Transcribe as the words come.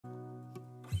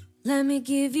Let me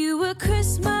give you a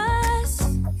Christmas,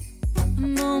 a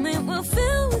moment we'll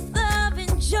fill with love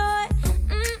and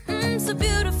joy. So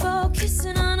beautiful,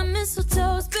 kissing on a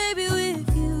mistletoe, baby,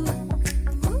 with you.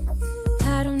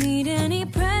 I don't need any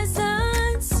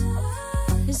presents,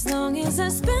 as long as I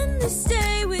spend this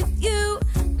day with you.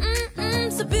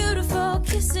 So beautiful,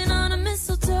 kissing on a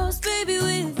mistletoe, baby,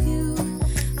 with you.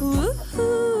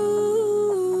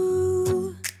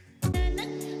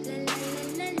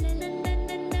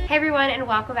 Hey everyone, and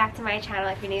welcome back to my channel.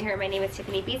 If you're new here, my name is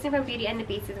Tiffani Beaston from Beauty and the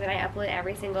Beastons, and I upload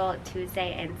every single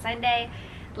Tuesday and Sunday.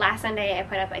 Last Sunday I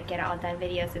put up a get it all done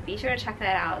video, so be sure to check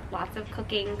that out. Lots of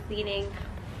cooking, cleaning,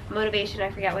 motivation,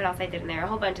 I forget what else I did in there, a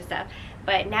whole bunch of stuff.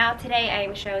 But now today I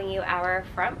am showing you our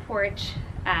front porch.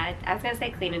 I was going to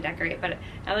say clean and decorate, but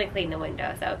I only clean the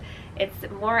window, so it's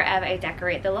more of a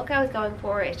decorate. The look I was going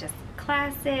for is just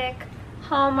classic,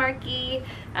 Hallmarky,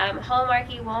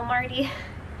 Walmarty.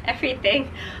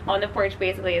 Everything on the porch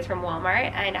basically is from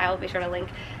Walmart, and I will be sure to link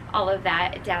all of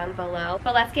that down below.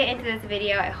 But let's get into this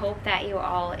video. I hope that you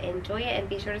all enjoy it, and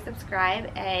be sure to subscribe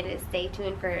and stay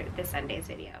tuned for this Sunday's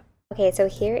video. Okay, so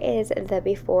here is the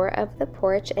before of the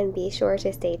porch, and be sure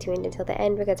to stay tuned until the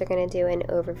end because we're going to do an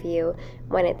overview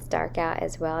when it's dark out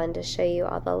as well, and just show you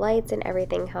all the lights and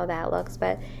everything, how that looks.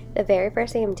 But the very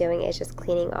first thing I'm doing is just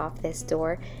cleaning off this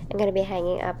door. I'm going to be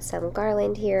hanging up some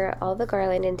garland here. All the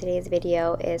garland in today's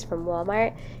video is from Walmart.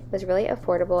 It was really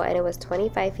affordable, and it was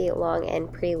 25 feet long and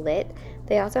pre-lit.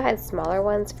 They also had smaller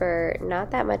ones for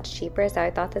not that much cheaper, so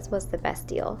I thought this was the best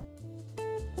deal.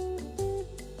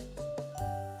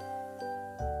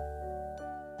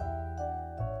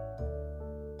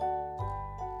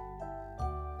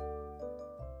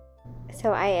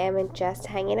 So I am just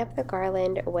hanging up the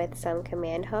garland with some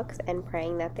command hooks and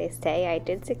praying that they stay. I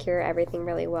did secure everything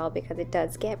really well because it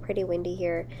does get pretty windy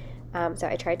here, so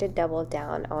I tried to double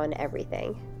down on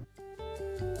everything.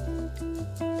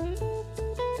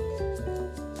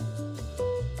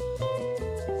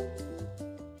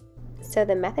 So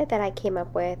the method that I came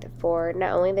up with for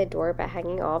not only the door but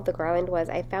hanging all of the garland was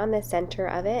I found the center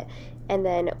of it and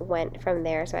then went from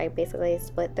there. So I basically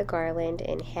split the garland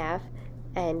in half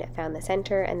and found the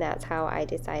center, and that's how I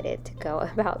decided to go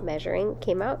about measuring.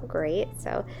 Came out great,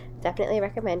 so definitely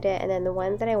recommend it. And then the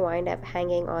ones that I wind up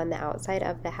hanging on the outside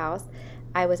of the house,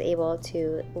 I was able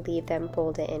to leave them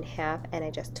folded in half, and I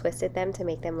just twisted them to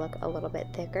make them look a little bit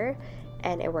thicker,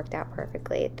 and it worked out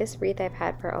perfectly. This wreath I've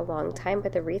had for a long time,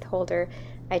 but the wreath holder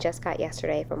I just got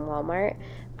yesterday from Walmart.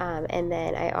 And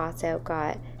then I also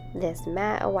got this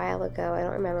mat a while ago. I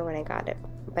don't remember when I got it,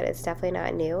 but it's definitely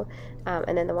not new.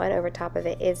 And then the one over top of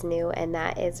it is new, and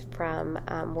that is from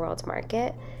World's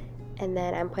Market. And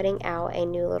then I'm putting out a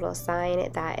new little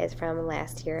sign that is from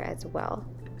last year as well.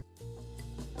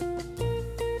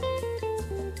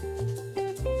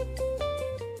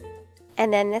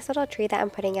 And then this little tree that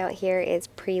I'm putting out here is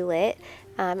pre-lit,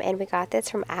 and we got this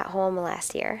from At Home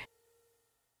last year.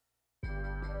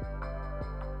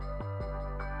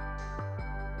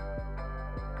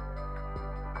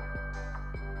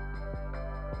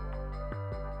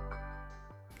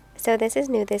 So this is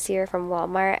new this year from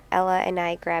Walmart. Ella and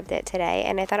I grabbed it today,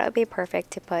 and I thought it would be perfect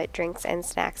to put drinks and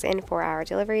snacks in for our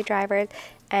delivery drivers,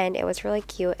 and it was really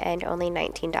cute and only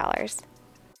 $19.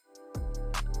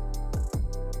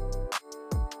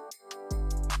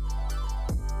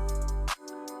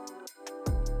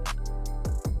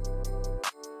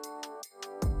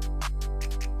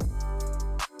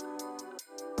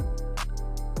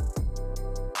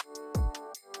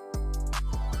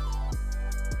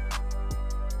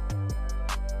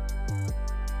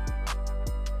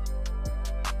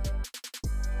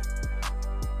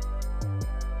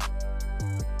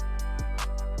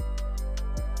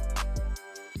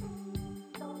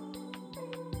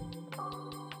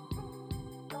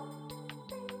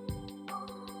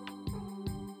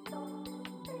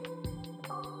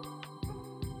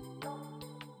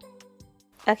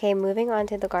 Okay, moving on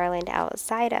to the garland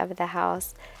outside of the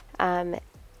house.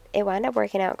 It wound up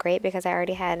working out great because I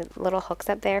already had little hooks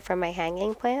up there from my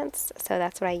hanging plants, so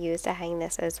that's what I used to hang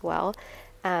this as well.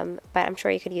 But I'm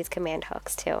sure you could use command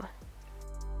hooks too.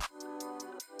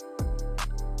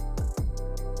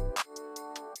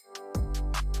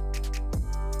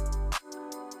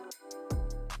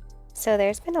 So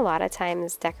there's been a lot of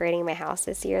times decorating my house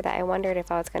this year that I wondered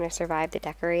if I was going to survive the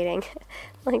decorating,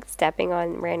 like stepping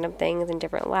on random things and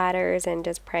different ladders and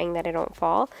just praying that I don't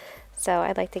fall. So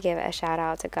I'd like to give a shout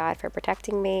out to God for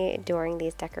protecting me during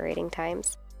these decorating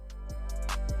times.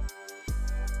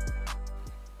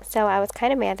 So I was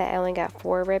kind of mad that I only got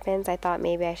 4 ribbons. I thought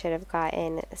maybe I should have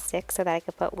gotten 6 so that I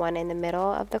could put one in the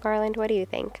middle of the garland. What do you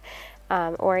think?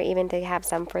 or even to have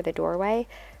some for the doorway.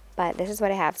 But this is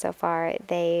what I have so far.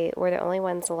 They were the only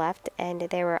ones left, and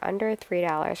they were under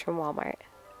 $3 from Walmart.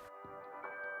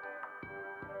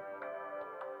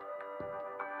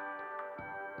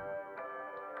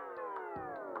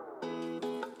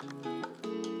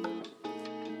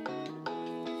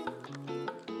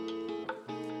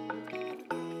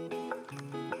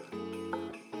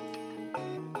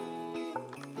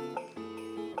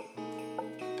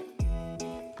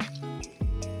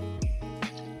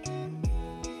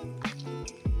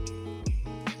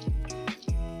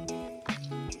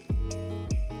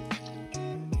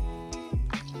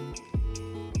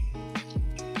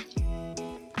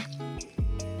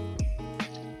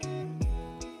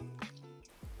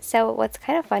 So what's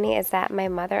kind of funny is that my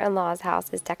mother-in-law's house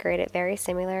is decorated very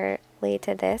similarly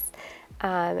to this,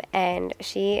 and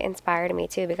she inspired me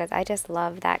too because I just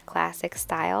love that classic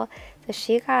style. So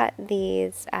she got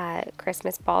these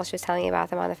Christmas balls, she was telling me about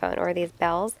them on the phone, or these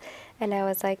bells, and I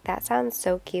was like, that sounds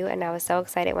so cute, and I was so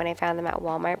excited when I found them at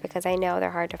Walmart because I know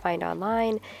they're hard to find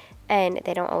online and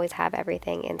they don't always have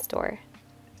everything in store.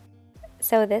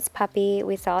 So this puppy,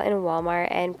 we saw it in Walmart,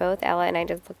 and both Ella and I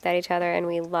just looked at each other and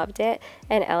we loved it.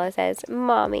 And Ella says,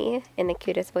 "Mommy," in the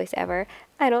cutest voice ever,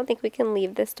 "I don't think we can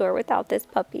leave the store without this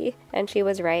puppy." And she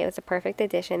was right. It was a perfect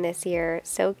addition this year.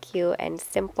 So cute and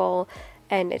simple,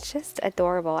 and it's just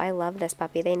adorable. I love this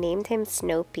puppy. They named him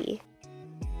Snowpea.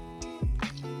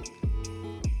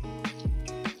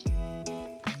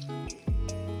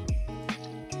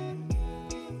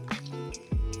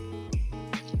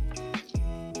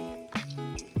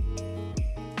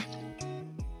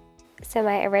 So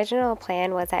my original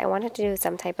plan was that I wanted to do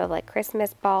some type of like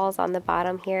Christmas balls on the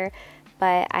bottom here,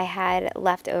 but I had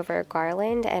leftover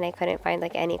garland and I couldn't find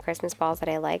like any Christmas balls that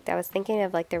I liked. I was thinking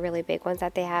of like the really big ones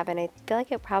that they have, and I feel like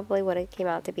it probably would have came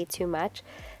out to be too much.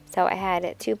 So I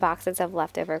had 2 boxes of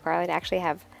leftover garland. I actually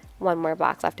have one more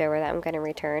box left over that I'm going to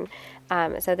return.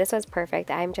 So this was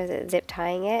perfect. I'm just zip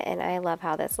tying it, and I love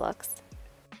how this looks.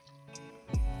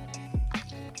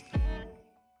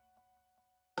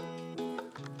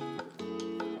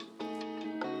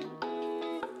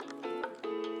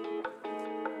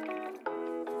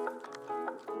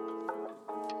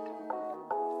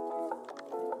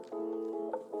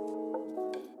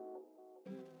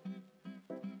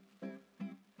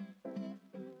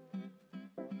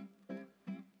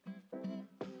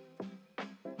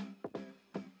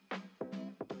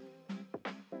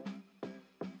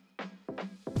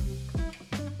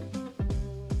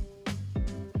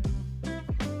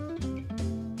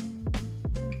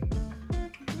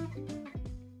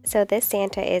 So this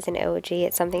Santa is an OG.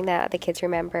 It's something that the kids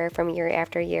remember from year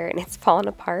after year, and it's fallen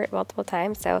apart multiple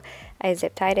times. So I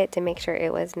zip tied it to make sure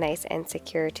it was nice and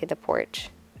secure to the porch.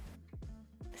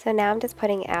 So now I'm just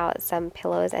putting out some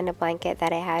pillows and a blanket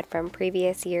that I had from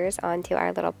previous years onto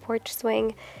our little porch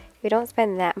swing. We don't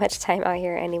spend that much time out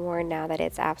here anymore now that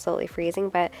it's absolutely freezing,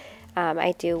 but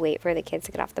I do wait for the kids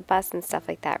to get off the bus and stuff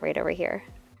like that right over here.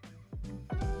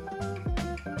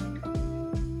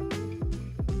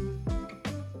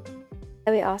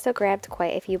 We also grabbed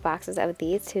quite a few boxes of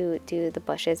these to do the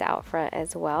bushes out front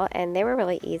as well, and they were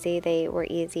really easy. They were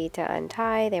easy to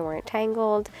untie, they weren't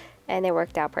tangled, and they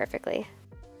worked out perfectly.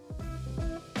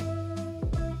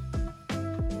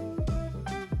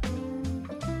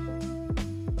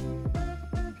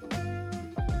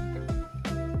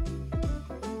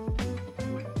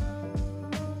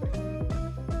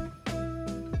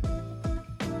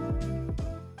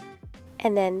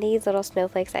 And then these little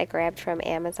snowflakes I grabbed from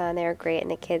Amazon. They were great,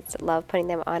 and the kids love putting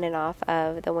them on and off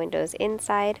of the windows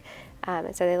inside.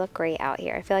 And so they look great out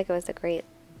here. I feel like it was a great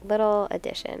little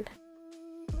addition.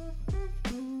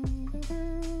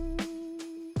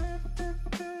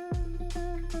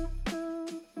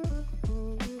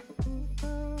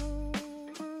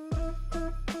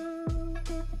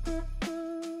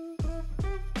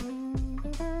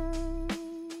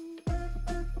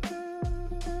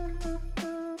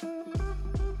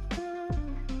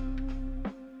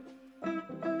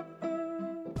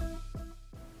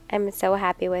 I'm so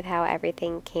happy with how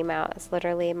everything came out. It's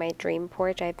literally my dream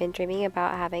porch. I've been dreaming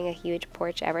about having a huge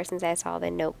porch ever since I saw the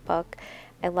Notebook.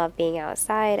 I love being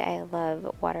outside. I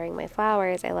love watering my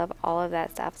flowers. I love all of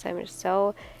that stuff. So I'm just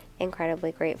so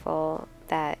incredibly grateful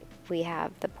that we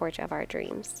have the porch of our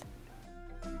dreams.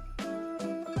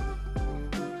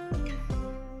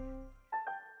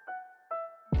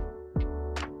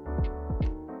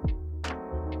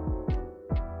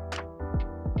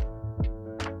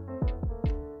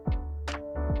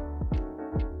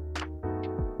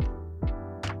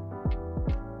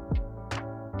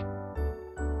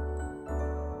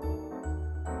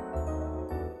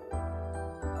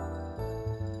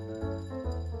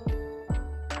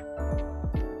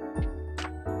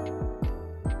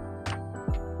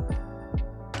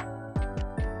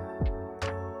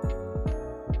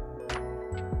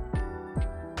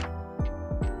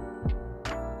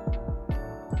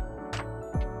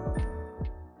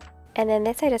 And then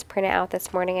this I just printed out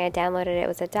this morning. I downloaded it. It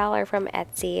was $1 from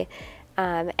Etsy.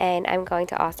 And I'm going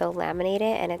to also laminate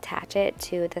it and attach it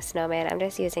to the snowman. I'm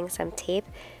just using some tape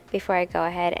before I go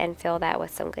ahead and fill that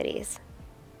with some goodies.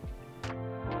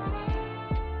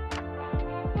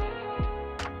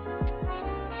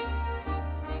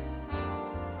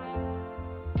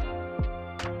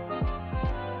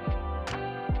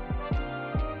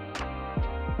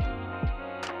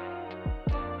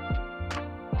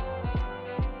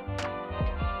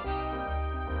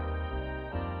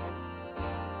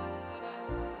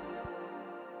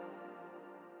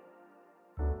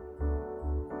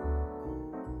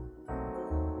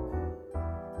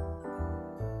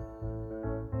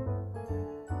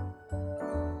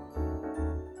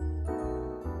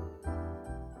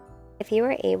 If you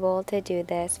were able to do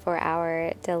this for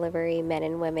our delivery men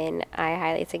and women, I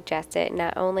highly suggest it.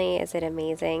 Not only is it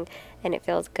amazing and it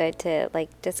feels good to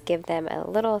just give them a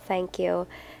little thank you,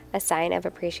 a sign of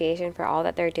appreciation for all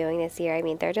that they're doing this year. I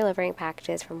mean, they're delivering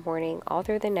packages from morning all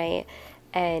through the night,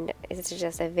 and it's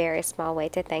just a very small way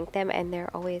to thank them, and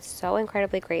they're always so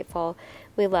incredibly grateful.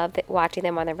 We love watching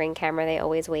them on the Ring camera. They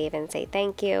always wave and say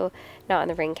thank you. Not on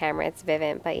the Ring camera, it's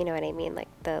Vivint, but you know what I mean, like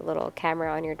the little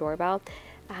camera on your doorbell.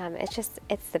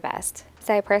 It's the best.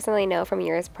 So I personally know from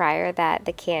years prior that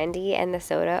the candy and the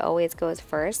soda always goes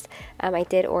first. I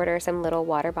did order some little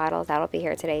water bottles. That'll be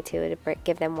here today too, to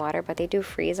give them water, but they do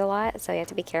freeze a lot, so you have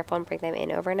to be careful and bring them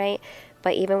in overnight.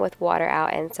 But even with water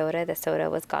out and soda, the soda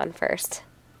was gone first.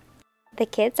 The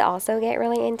kids also get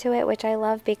really into it, which I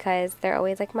love, because they're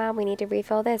always like, Mom, we need to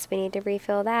refill this, we need to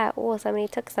refill that. Oh, somebody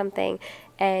took something.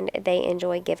 And they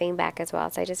enjoy giving back as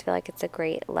well. So I just feel like it's a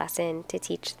great lesson to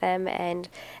teach them and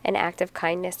an act of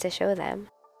kindness to show them.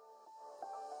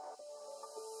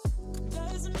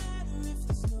 Doesn't matter if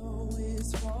the snow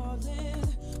is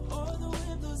falling or the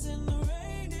windows in the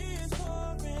rain is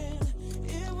pouring.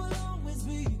 It will always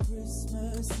be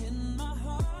Christmas in my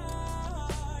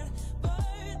heart.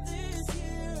 But this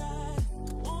year I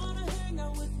wanna hang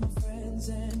out with my friends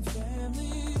and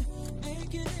family,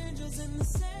 making angels in the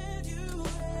sand, you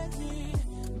and me.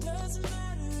 Doesn't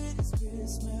matter, it's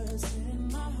Christmas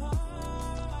in my heart.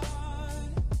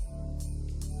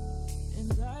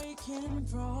 And I can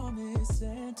promise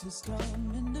Santa's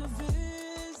coming to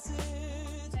visit.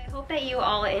 I hope that you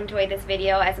all enjoyed this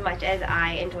video as much as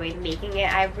I enjoyed making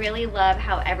it. I really love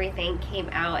how everything came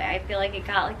out. I feel like it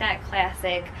got like that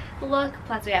classic look,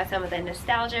 plus we have some of the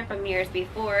nostalgia from years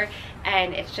before,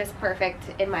 and it's just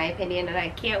perfect in my opinion, and I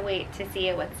can't wait to see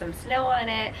it with some snow on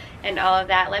it and all of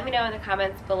that. Let me know in the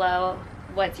comments below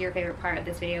what's your favorite part of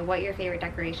this video, what your favorite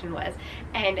decoration was,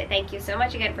 and thank you so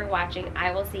much again for watching.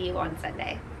 I will see you on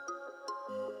Sunday.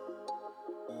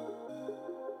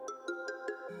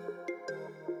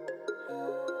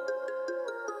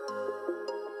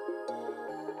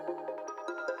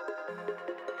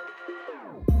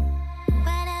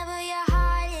 Whenever your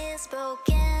heart is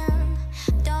broken,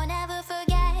 don't ever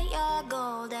forget you're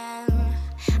golden.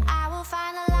 I will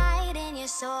find a light in your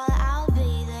soul.